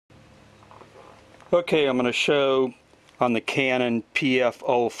Okay, I'm going to show on the Canon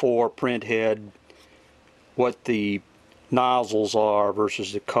PF04 printhead what the nozzles are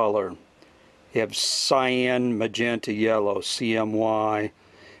versus the color. You have cyan, magenta, yellow, CMY,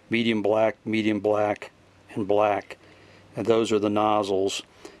 medium black, and black. And those are the nozzles,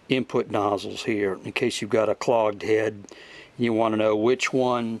 input nozzles here, in case you've got a clogged head and you want to know which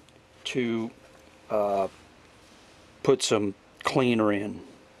one to put some cleaner in.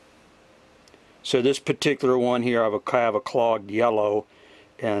 So this particular one here, I have a clogged yellow,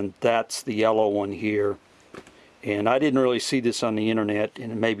 and that's the yellow one here. And I didn't really see this on the internet,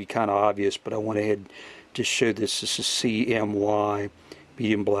 and it may be kind of obvious, but I went ahead and just showed this. This is CMY,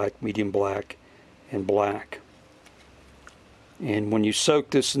 medium black, and black. And when you soak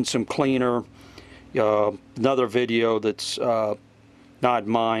this in some cleaner, another video that's not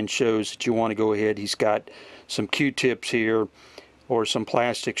mine shows that you want to go ahead. He's got some Q-tips here, or some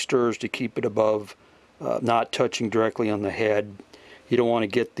plastic stirrers to keep it above, not touching directly on the head. You don't want to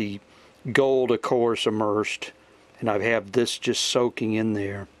get the gold, of course, immersed. And I have this just soaking in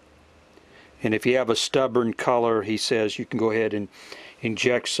there. And if you have a stubborn color, he says you can go ahead and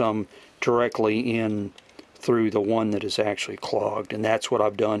inject some directly in through the one that is actually clogged. And that's what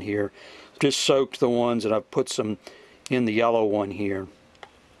I've done here. Just soaked the ones, and I've put some in the yellow one here.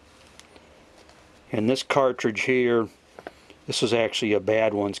 And this cartridge here, this is actually a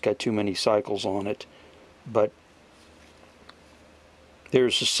bad one. It's got too many cycles on it. But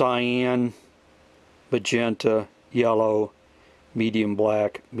there's the cyan, magenta, yellow, medium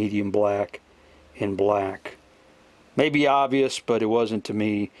black, and black. Maybe obvious, but it wasn't to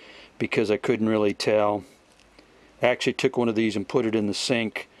me because I couldn't really tell. I actually took one of these and put it in the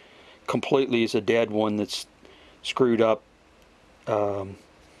sink completely as a dead one that's screwed up,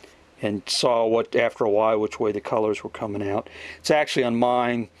 and saw what after a while which way the colors were coming out. It's actually on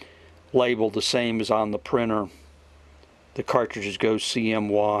mine labeled the same as on the printer. The cartridges go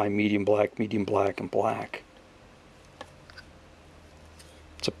CMY, medium black, and black.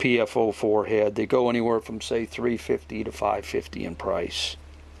 It's a PF04 head. They go anywhere from, say, $350 to $550 in price.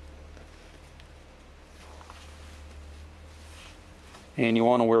 And you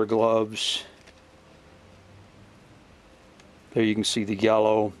want to wear gloves. There you can see the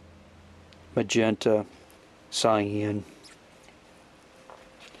yellow, magenta, cyan.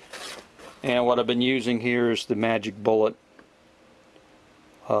 And what I've been using here is the magic bullet.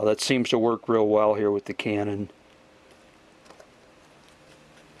 That seems to work real well here with the Canon.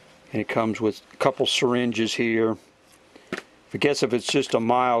 And it comes with a couple syringes here. I guess if it's just a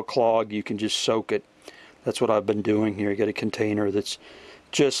mild clog, you can just soak it. That's what I've been doing here. You get a container that's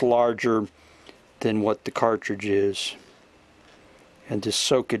just larger than what the cartridge is, and just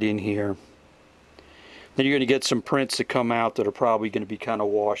soak it in here. Then you're going to get some prints that come out that are probably going to be kind of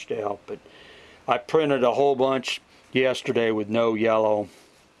washed out. But I printed a whole bunch yesterday with no yellow.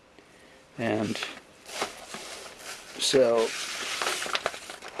 And so,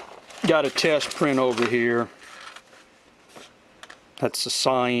 got a test print over here. That's the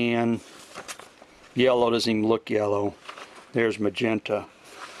cyan. Yellow doesn't even look yellow. There's magenta.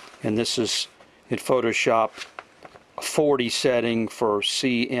 And this is in Photoshop 40 setting for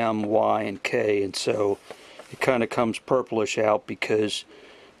C, M, Y, and K, and so it kind of comes purplish out because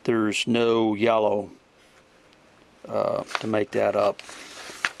there's no yellow to make that up.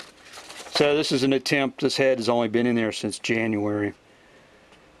 So this is an attempt. This head has only been in there since January,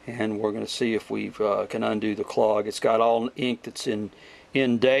 and we're going to see if we can undo the clog. It's got all ink that's in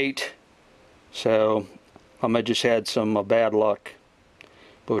date, so I may just had some bad luck.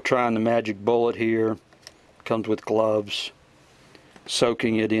 But we're trying the magic bullet here. Comes with gloves,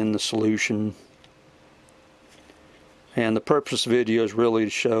 soaking it in the solution. And the purpose of the video is really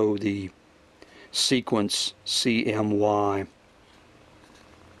to show the sequence CMY.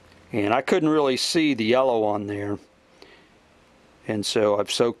 And I couldn't really see the yellow on there, and so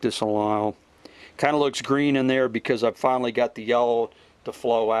I've soaked this a while. Kind of looks green in there because I've finally got the yellow to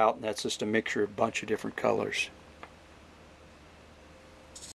flow out, and that's just a mixture of a bunch of different colors.